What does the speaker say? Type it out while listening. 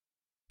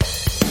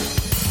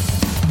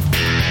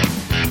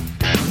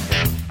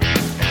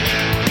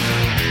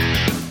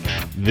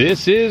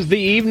This is the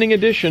evening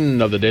edition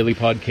of the Daily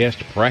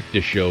Podcast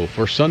Practice Show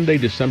for Sunday,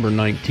 December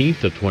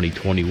 19th of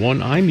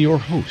 2021. I'm your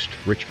host,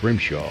 Rich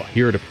Grimshaw,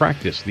 here to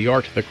practice the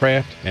art, the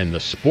craft, and the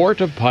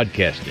sport of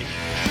podcasting.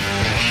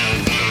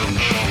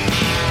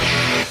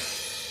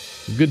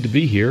 Good to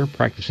be here,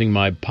 practicing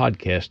my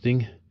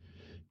podcasting,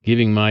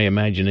 giving my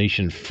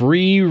imagination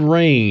free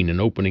rein and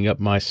opening up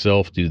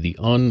myself to the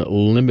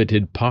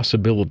unlimited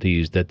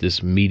possibilities that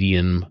this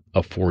medium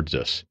affords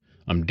us.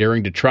 I'm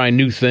daring to try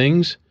new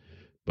things,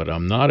 but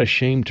I'm not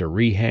ashamed to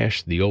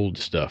rehash the old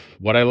stuff.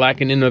 What I lack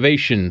in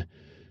innovation,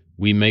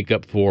 we make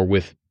up for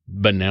with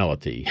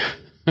banality.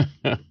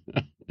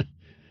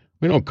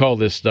 We don't call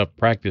this stuff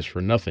practice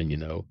for nothing, you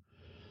know.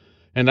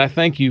 And I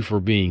thank you for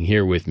being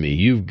here with me.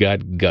 You've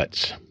got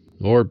guts.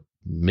 Or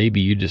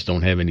maybe you just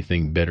don't have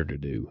anything better to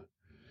do.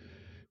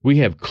 We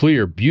have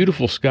clear,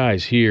 beautiful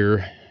skies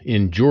here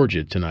in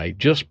Georgia tonight,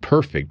 just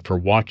perfect for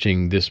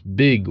watching this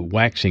big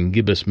waxing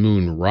gibbous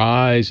moon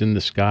rise in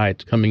the sky.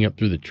 It's coming up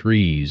through the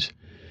trees.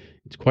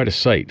 It's quite a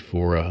sight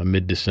for a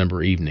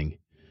mid-December evening.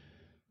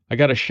 I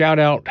got a shout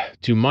out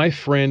to my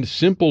friend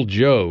Simple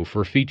Joe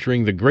for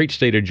featuring the great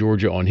state of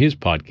Georgia on his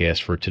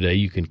podcast for today.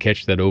 You can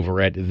catch that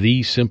over at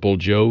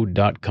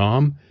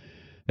thesimplejoe.com.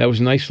 That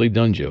was nicely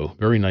done, Joe.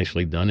 Very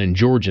nicely done. And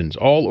Georgians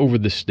all over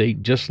the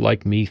state, just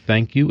like me,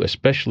 thank you,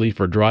 especially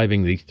for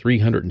driving the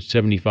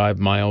 375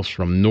 miles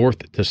from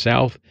north to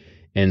south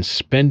and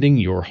spending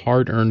your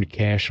hard-earned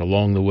cash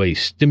along the way,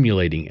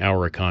 stimulating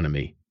our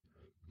economy.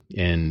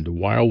 And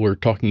while we're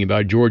talking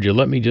about Georgia,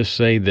 let me just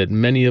say that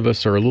many of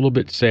us are a little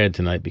bit sad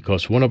tonight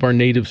because one of our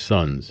native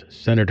sons,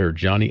 Senator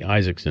Johnny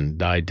Isakson,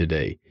 died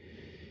today.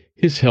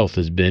 His health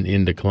has been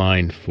in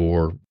decline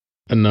for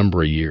a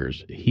number of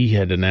years. He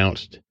had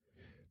announced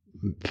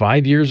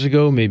 5 years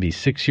ago, maybe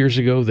 6 years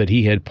ago, that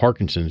he had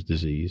Parkinson's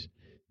disease.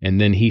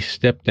 And then he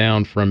stepped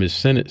down from his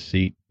Senate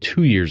seat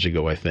 2 years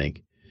ago, I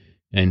think.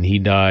 And he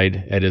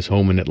died at his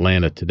home in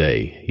Atlanta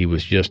today. He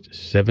was just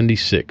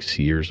 76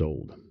 years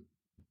old.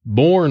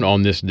 Born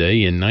on this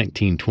day in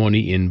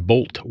 1920 in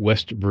Bolt,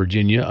 West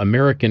Virginia,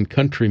 American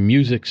country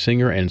music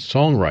singer and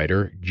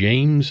songwriter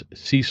James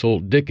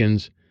Cecil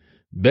Dickens,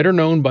 better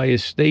known by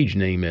his stage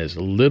name as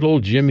Little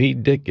Jimmy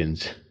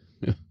Dickens.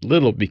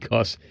 Little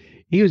because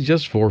he was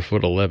just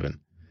 4'11".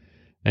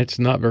 That's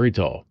not very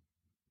tall.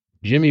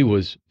 Jimmy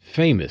was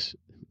famous,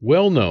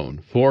 well known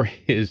for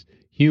his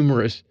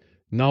humorous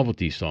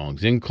novelty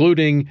songs,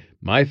 including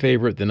my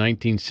favorite, the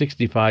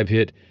 1965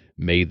 hit,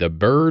 May the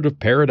Bird of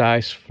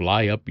Paradise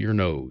Fly Up Your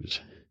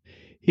Nose.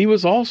 He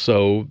was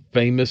also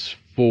famous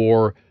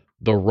for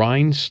the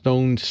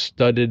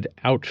rhinestone-studded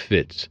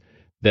outfits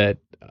that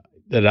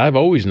I've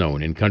always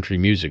known in country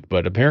music,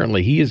 but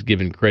apparently he is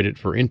given credit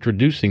for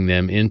introducing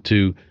them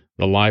into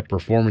the live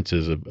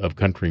performances of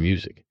country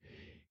music.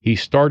 He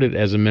started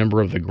as a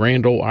member of the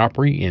Grand Ole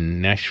Opry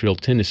in Nashville,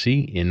 Tennessee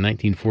in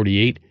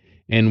 1948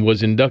 and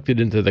was inducted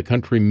into the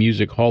Country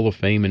Music Hall of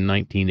Fame in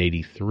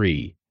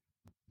 1983.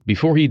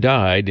 Before he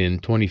died in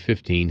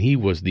 2015, he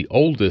was the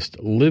oldest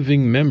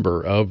living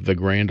member of the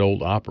Grand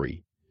Ole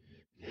Opry.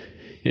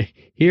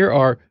 Here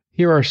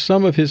are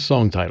some of his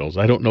song titles.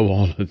 I don't know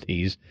all of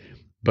these,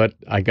 but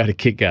I got a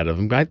kick out of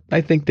them.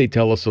 I think they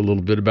tell us a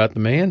little bit about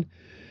the man.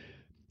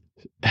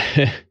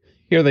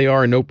 Here they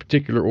are in no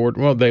particular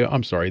order. Well, they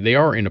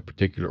are in a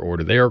particular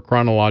order. They are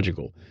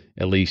chronological,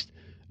 at least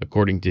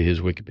according to his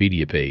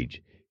Wikipedia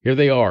page. Here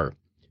they are.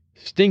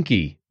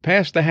 Stinky,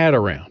 pass the hat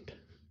around.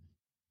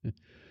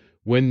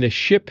 When the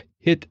ship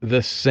hit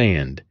the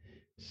sand.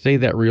 Say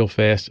that real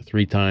fast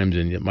 3 times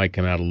and it might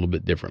come out a little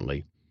bit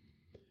differently.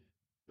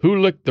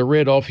 Who licked the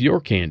red off your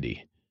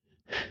candy?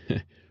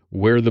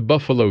 Where the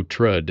buffalo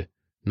trud.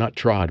 Not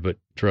trod, but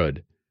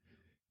trud.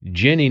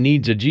 Jenny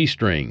needs a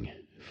G-string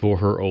for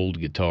her old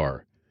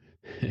guitar.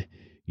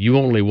 You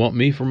only want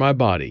me for my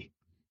body.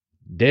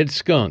 Dead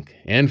skunk.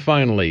 And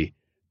finally,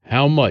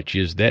 how much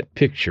is that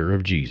picture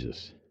of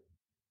Jesus?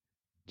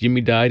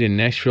 Jimmy died in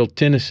Nashville,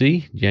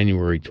 Tennessee,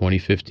 January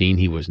 2015.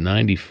 He was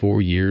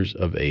 94 years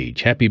of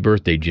age. Happy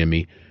birthday,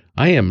 Jimmy.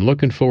 I am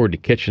looking forward to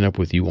catching up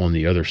with you on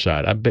the other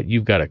side. I bet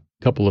you've got a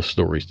couple of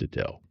stories to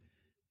tell.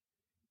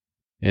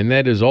 And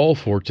that is all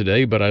for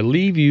today, but I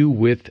leave you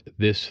with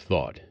this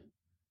thought.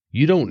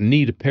 You don't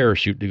need a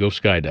parachute to go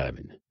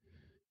skydiving.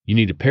 You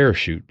need a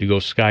parachute to go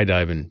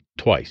skydiving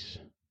twice.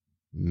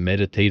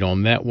 Meditate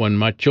on that one,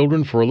 my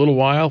children, for a little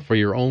while for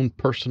your own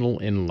personal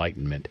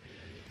enlightenment.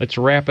 Let's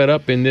wrap it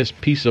up in this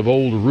piece of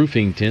old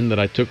roofing tin that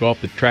I took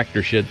off the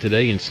tractor shed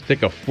today and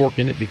stick a fork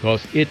in it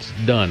because it's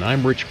done.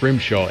 I'm Rich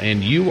Grimshaw,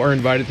 and you are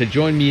invited to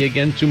join me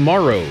again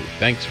tomorrow.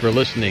 Thanks for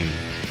listening.